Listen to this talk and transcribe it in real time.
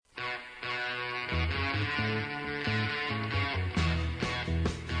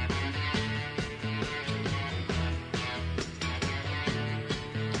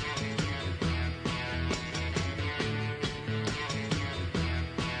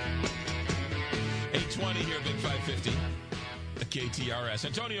Here, Big 550, the KTRS.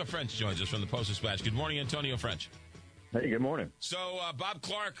 Antonio French joins us from the Post-Dispatch. Good morning, Antonio French. Hey, good morning. So Bob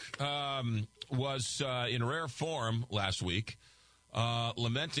Clark was in rare form last week,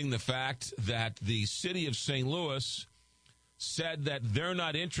 lamenting the fact that the city of St. Louis said that they're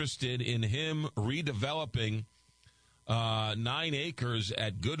not interested in him redeveloping 9 acres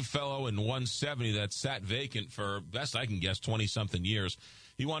at Goodfellow and 170 that sat vacant for, best I can guess, 20-something years.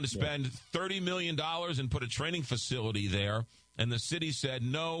 He wanted to spend $30 million and put a training facility there, and the city said,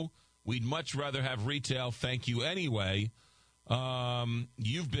 no, we'd much rather have retail, thank you anyway.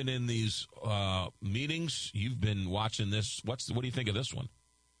 You've been in these meetings. You've been watching this. What do you think of this one?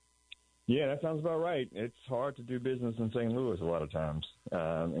 Yeah, that sounds about right. It's hard to do business in St. Louis a lot of times.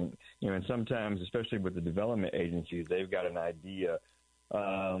 And sometimes, especially with the development agencies, they've got an idea,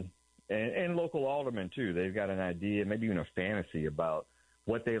 and local aldermen, too. They've got an idea, maybe even a fantasy about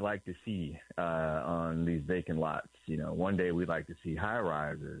what they like to see on these vacant lots. One day we'd like to see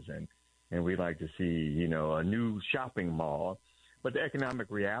high-rises, and we'd like to see, a new shopping mall. But the economic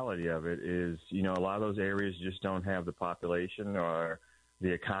reality of it is, a lot of those areas just don't have the population or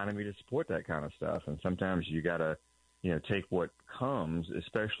the economy to support that kind of stuff. And sometimes you got to, take what comes,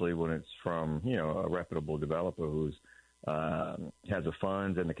 especially when it's from, a reputable developer who's has the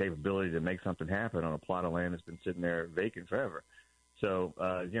funds and the capability to make something happen on a plot of land that's been sitting there vacant forever. So,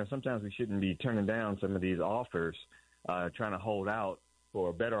 sometimes we shouldn't be turning down some of these offers, trying to hold out for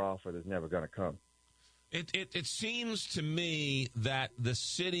a better offer that's never going to come. It seems to me that the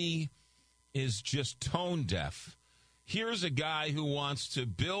city is just tone deaf. Here's a guy who wants to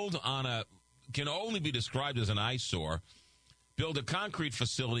build on can only be described as an eyesore, build a concrete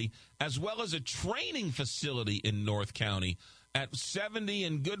facility as well as a training facility in North County at 70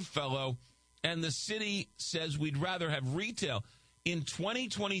 and Goodfellow, and the city says we'd rather have retail. In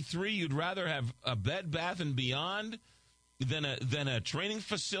 2023, you'd rather have a Bed Bath & Beyond than a training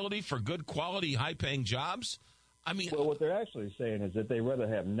facility for good quality, high-paying jobs? I mean, well, what they're actually saying is that they'd rather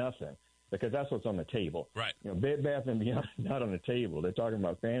have nothing because that's what's on the table. Right. Bed Bath & Beyond is not on the table. They're talking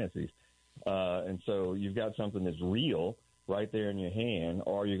about fantasies. And so you've got something that's real right there in your hand,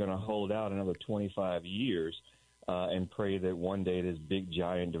 or you're going to hold out another 25 years and pray that one day this big,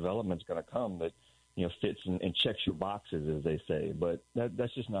 giant development's going to come that fits and checks your boxes, as they say. But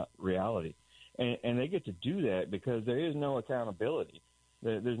that's just not reality. And they get to do that because there is no accountability.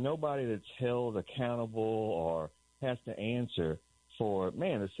 There's nobody that's held accountable or has to answer for,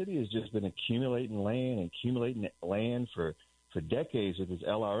 the city has just been accumulating land for decades with this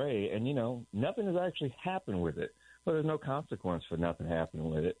LRA, and, nothing has actually happened with it. But there's no consequence for nothing happening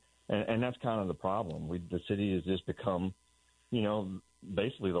with it. And that's kind of the problem. The city has just become,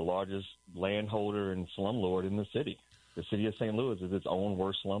 basically the largest landholder and slumlord in the city. The city of St. Louis is its own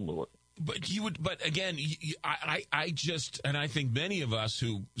worst slumlord. But again, I think many of us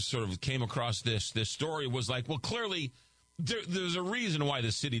who sort of came across this story was like, well, clearly there's a reason why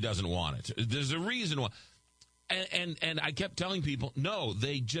the city doesn't want it. There's a reason why. And I kept telling people, no,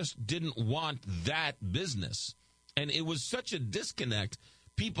 they just didn't want that business. And it was such a disconnect.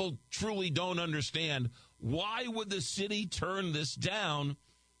 People truly don't understand, why would the city turn this down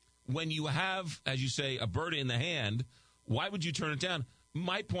when you have, as you say, a bird in the hand? Why would you turn it down?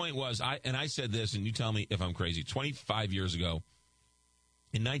 My point was, I said this, and you tell me if I'm crazy, 25 years ago,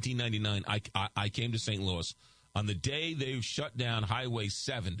 in 1999, I came to St. Louis on the day they shut down Highway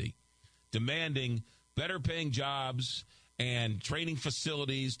 70, demanding better paying jobs and training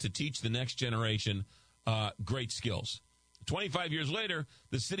facilities to teach the next generation great skills. 25 years later,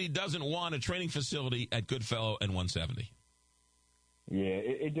 the city doesn't want a training facility at Goodfellow and 170. Yeah,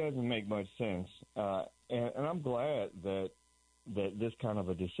 it doesn't make much sense. And I'm glad that this kind of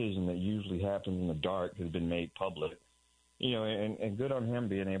a decision that usually happens in the dark has been made public. And good on him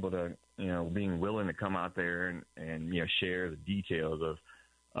being able to, being willing to come out there and share the details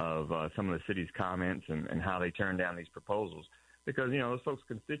of some of the city's comments and how they turned down these proposals. Because, those folks'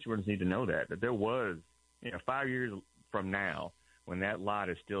 constituents need to know that there was, 5 years from now, when that lot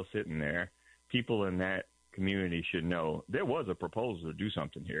is still sitting there, people in that community should know there was a proposal to do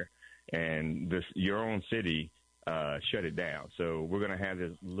something here. And your own city shut it down. So we're going to have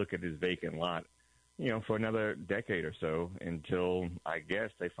this look at this vacant lot, for another decade or so until, I guess,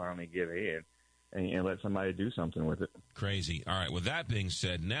 they finally give in and let somebody do something with it. Crazy. All right. With that being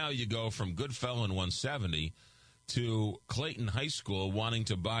said, now you go from Goodfellow and 170 to Clayton High School wanting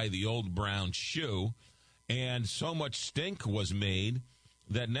to buy the old brown shoe, and so much stink was made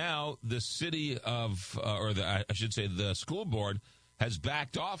that now the city of, I should say the school board, has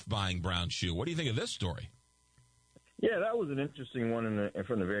backed off buying brown shoe. What do you think of this story? Yeah, that was an interesting one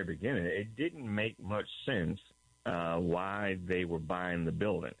from the very beginning. It didn't make much sense why they were buying the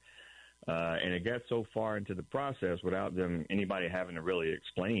building. And it got so far into the process without anybody having to really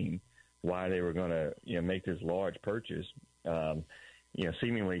explain why they were going to, make this large purchase,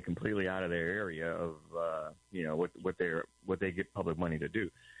 seemingly completely out of their area of, what they get public money to do.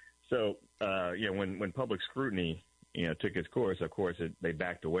 So, when public scrutiny, took its course, of course, they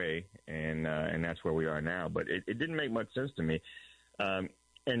backed away, and that's where we are now. But it didn't make much sense to me.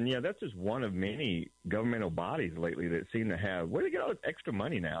 That's just one of many governmental bodies lately that seem to have, where do they get all this extra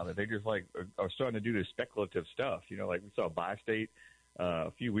money now that they just are starting to do this speculative stuff? Like we saw Bi-State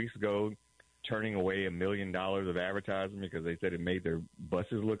a few weeks ago turning away $1 million of advertising because they said it made their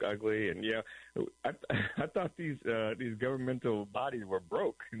buses look ugly. And I thought these governmental bodies were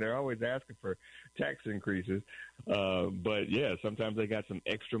broke. They're always asking for tax increases. But sometimes they got some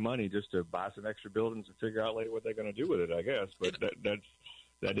extra money just to buy some extra buildings and figure out later what they're going to do with it, I guess. But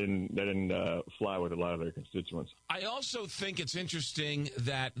that didn't fly with a lot of their constituents. I also think it's interesting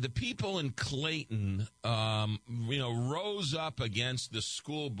that the people in Clayton, rose up against the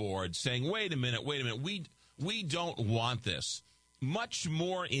school board saying, wait a minute, we don't want this. Much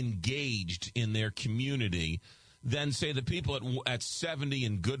more engaged in their community than, say, the people at 70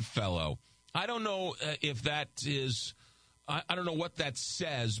 and Goodfellow. I don't know if that is, I don't know what that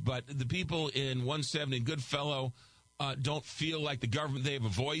says, but the people in 170 and Goodfellow don't feel like the government, they have a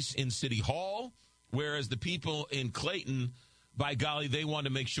voice in City Hall, whereas the people in Clayton, by golly, they want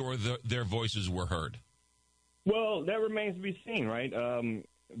to make sure their voices were heard. Well, that remains to be seen, right?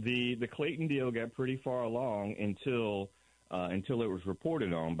 The Clayton deal got pretty far along until it was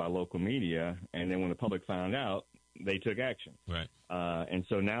reported on by local media, and then when the public found out, they took action. Right. And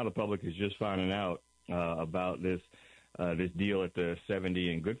so now the public is just finding out about this deal at the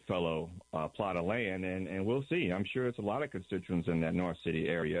 70 and Goodfellow plot of land, and we'll see. I'm sure it's a lot of constituents in that North City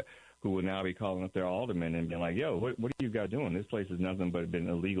area who will now be calling up their aldermen and being like, yo, what are you guys doing? This place is nothing but been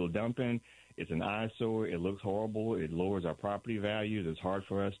illegal dumping. It's an eyesore. It looks horrible. It lowers our property values. It's hard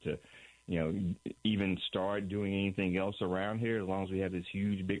for us to, even start doing anything else around here as long as we have this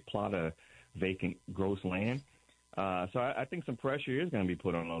huge, big plot of vacant, gross land. So I think some pressure is going to be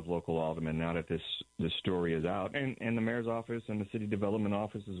put on those local aldermen now that this story is out, and the mayor's office and the city development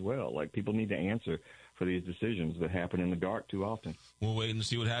office as well. Like, people need to answer for these decisions that happen in the dark too often. We'll wait and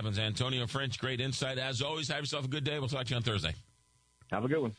see what happens. Antonio French, great insight. As always, have yourself a good day. We'll talk to you on Thursday. Have a good one.